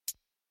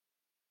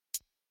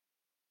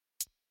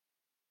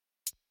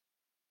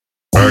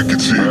I can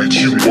tell that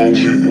you want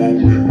it.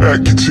 I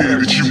can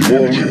tell that you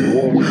want it.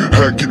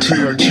 I can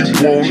tell that you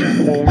want it.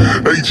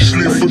 Hey, just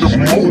live for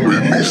the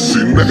moment.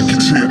 Listen, I can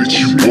tell that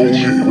you want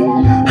it.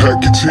 I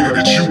can tell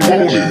that you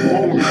want it.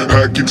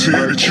 I can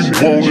tell that you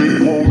want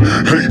it.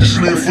 Hey,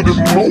 just live for the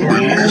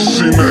moment.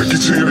 Listen, I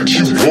can tell that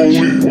you want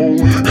it.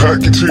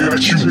 I can tell that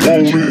you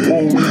want it.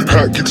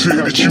 I can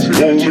tell that you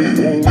want it.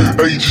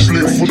 Hey, just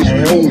live for the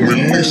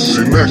moment.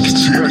 Listen, I can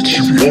tell that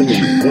you want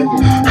it.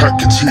 I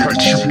can tell that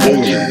you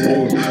want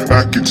it.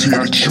 I can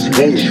tell that you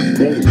want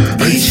it.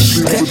 Hey, just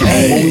live for the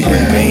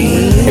moment.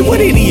 Hey, what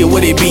it is,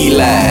 what it be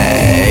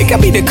like? I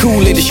be the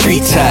cool in the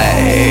street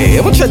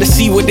type. I'm trying to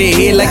see what they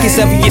hear like. It's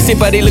obvious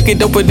everybody looking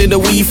doper than the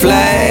weed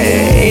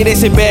fly. They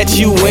say about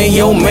you and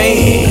your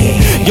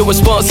man. Your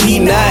response, he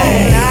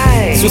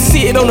nice. So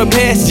sit on the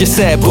passenger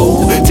side,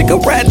 boo. Take a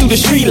ride through the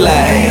street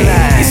light.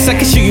 Yes, I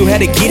can show you how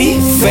to get it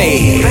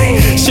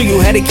fast. Show you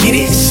how to get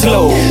it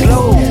slow.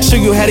 Show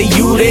you how to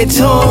use that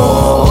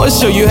tone.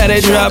 Show you how to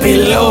drop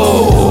it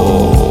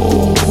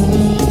low.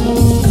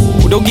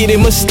 Don't get it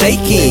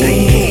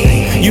mistaken.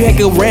 You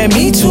hang around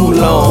me too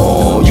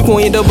long, you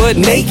gon' end up butt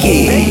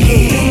naked.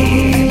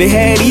 They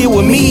had it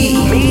with me,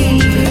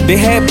 they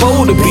had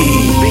bold to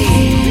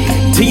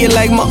be. Till you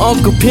like my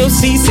Uncle Pimp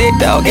C said,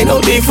 dog, ain't no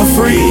day for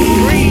free.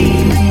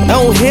 I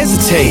don't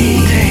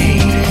hesitate,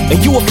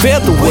 and you a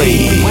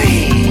featherweight,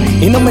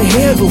 and I'm a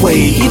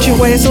heavyweight. Hit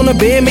your ass on the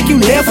bed, make you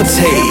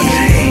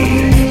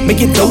levitate. Make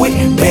you throw it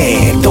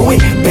back, throw it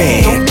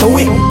back, throw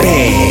it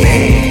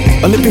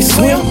back. Olympic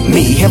swim,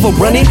 me have a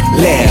running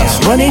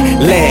laps, running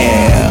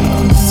laps.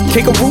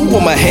 Kangaroo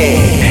on my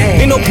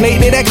head, ain't no play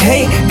that I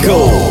can't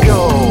go.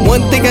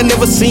 One thing I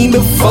never seen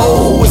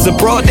before is a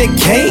broad that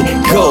can't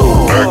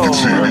go. I can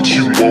tell that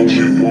you want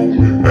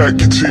it. I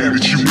can tell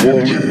that you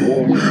want it.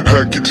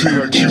 I can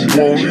tell that you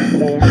want it.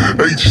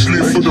 Hey, just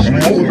live for the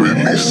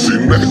moment.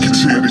 Listen, I can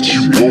tell that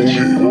you want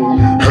it.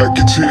 I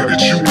can tell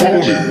that you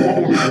want it.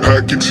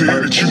 I can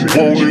tell that you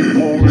want it.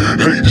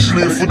 Hey, just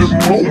live for the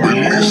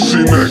moment.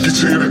 Listen, I can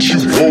tell that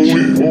you want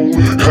it.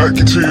 I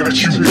can tell that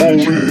you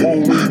want it.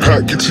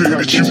 I can tell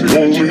that you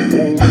want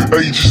it.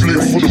 Hey, just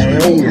live for the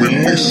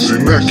moment.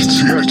 Listen, I can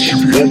tell that you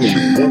want it.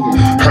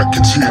 I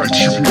can tell that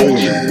you want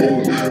it.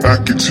 I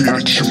can tell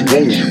that you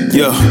want it.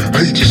 Yeah.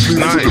 Hey, just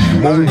live for the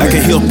moment. I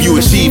can help you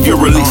achieve your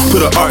release.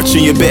 Put an arch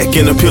in your back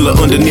and a pillar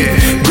underneath.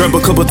 Grab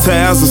a couple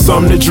towels and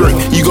something to drink.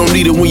 You gon'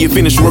 need it when you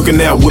finish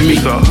working out with me.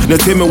 Now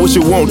tell me what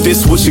you want,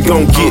 this what you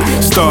gon' get.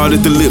 Start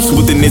at the lips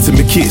with an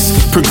intimate kiss.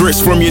 Progress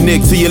from your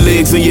neck to your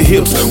legs and your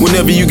hips.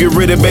 Whenever you get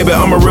ready, baby,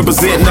 I'ma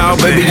represent. Now,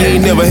 baby, you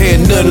ain't never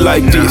had nothing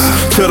like this.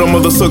 Tell them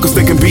other suckers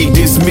they can be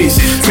dismissed.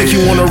 Take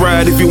you on a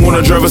ride if you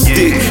wanna drive a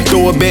stick.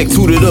 Throw it back,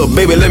 toot it up,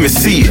 baby, let me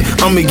see it.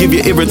 I'ma give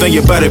you everything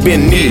your body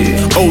been needing.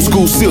 Old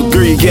school silk,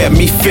 girl, you got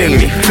me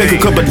feeling it. Take a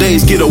couple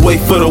days, get away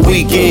for the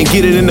weekend.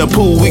 Get it in the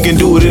pool, we can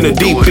do it in the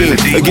deep end.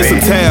 Or get some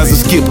towels and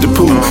skip the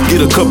pool.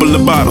 Get a couple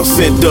of bottles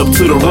sent up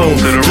to the room.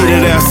 Get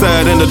it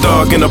outside in the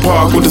dark in the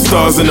park with the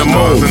stars and the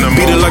moon.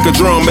 Beat it like a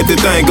drum, make the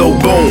thing go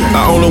boom.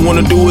 I only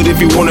wanna do it if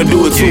you wanna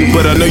do it too.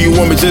 But I know you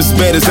want me just as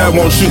bad as I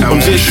want you.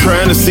 I'm just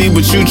trying to see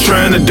what you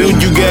trying to do.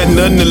 You got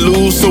nothing to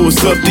lose, so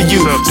it's up to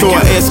you. So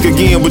I ask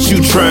again what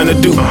you trying to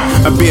do.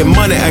 I bet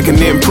money I can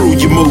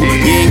improve your mood.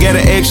 You ain't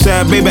gotta act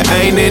shy, baby, I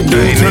ain't that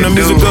dude. Turn the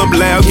music up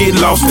loud, get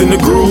lost in the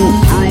groove.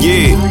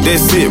 Yeah,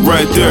 that's it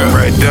right there.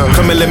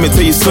 Come and let me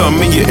tell you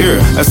something in your ear.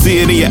 I see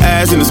it in your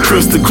eyes and it's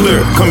crystal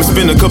clear. Come and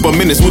spend a couple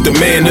minutes with the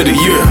man of the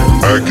year.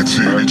 I can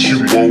tell that you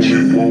want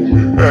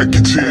it. I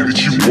can tell that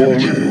you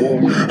want it.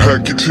 I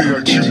can tell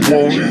that you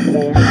want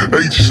it.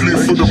 Hey, just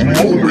live for the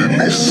moment.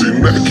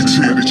 Listen, I can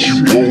tell that you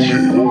want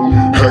it.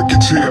 I can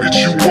tell that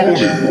you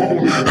want it.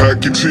 I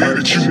can tell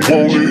that you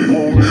want it.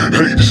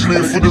 Hey, just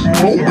live for the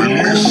moment.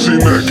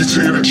 Listen, I can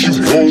tell that you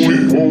want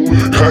it.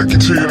 I can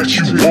tell that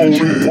you want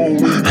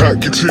it. I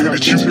can tell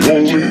that you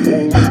want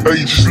it.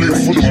 Hey, just live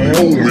for the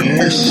moment.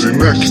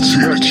 Listen, I can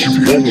tell that you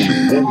want it.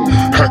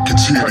 I can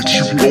tell that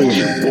you want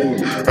it.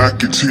 I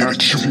can tell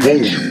that you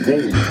want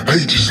it.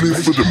 Hey, just live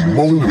for the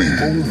moment.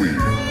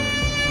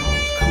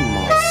 Come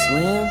on,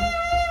 Slim.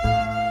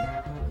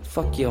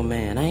 Fuck your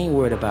man, I ain't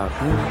worried about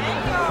him.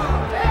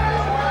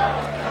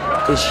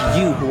 It's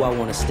you who I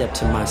wanna step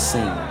to my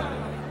scene.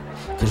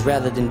 Cause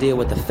rather than deal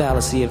with the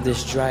fallacy of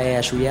this dry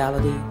ass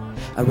reality,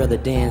 I'd rather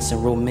dance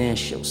and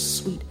romance your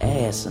sweet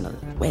ass in a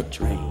wet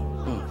dream.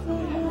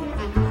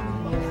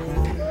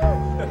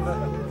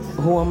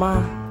 Who am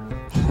I?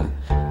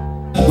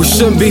 We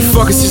shouldn't be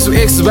fucking since we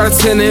exit. About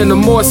 10 in the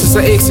morning since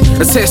I exit.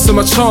 Attached to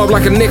my charm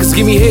like a niggas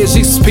give me head,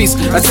 Jesus peace.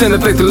 I tend to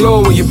thank the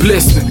Lord when you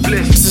bless me.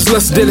 Since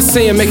less than a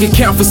sin, make it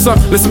count for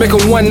something. Let's make a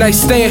one night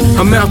stand.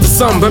 I'm out for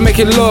something, but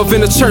making love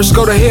in the church,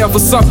 go to hell for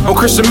something. On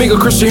Christian Mingle,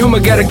 Christian humor,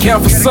 gotta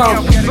count for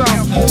something.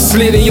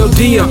 Slid in your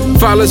DM,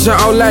 followed your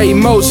all our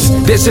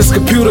emojis. That's just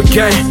computer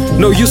game.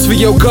 No use for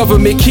your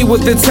government. Key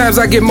with the times,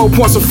 I get more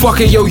points for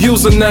fucking your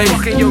username.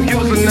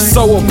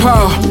 So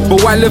appalled,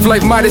 but why live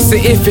like modest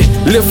and infant?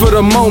 Live for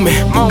the moment.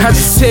 I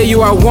just tell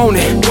you I want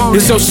it.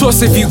 It's your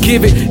choice if you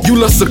give it, you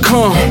love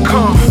succumb.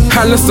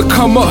 I love to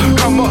come up.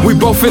 We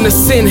both in the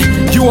Senate,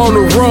 you on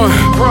the run.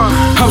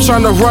 I'm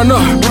trying to run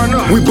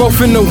up. We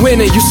both in the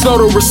winning, you slow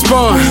to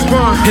respond.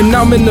 And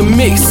I'm in the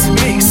mix.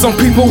 Some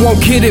people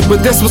won't get it,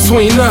 but that's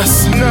between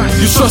us.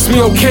 You trust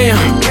me, okay?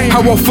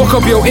 I won't fuck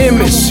up your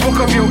image.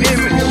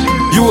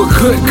 You a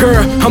good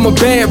girl, I'm a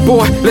bad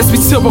boy. Let's be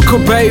typical,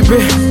 baby.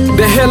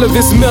 The hell of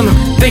it's mental.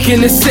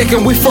 Thinking it's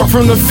second, we fuck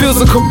from the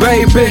physical,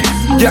 baby.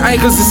 Your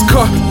ankles is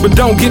cut, but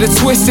don't get it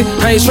twisted.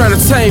 I ain't trying to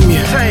tame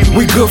you.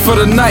 We good for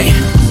the night,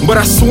 but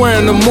I swear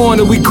in the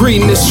morning we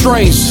greeting as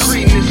strangers.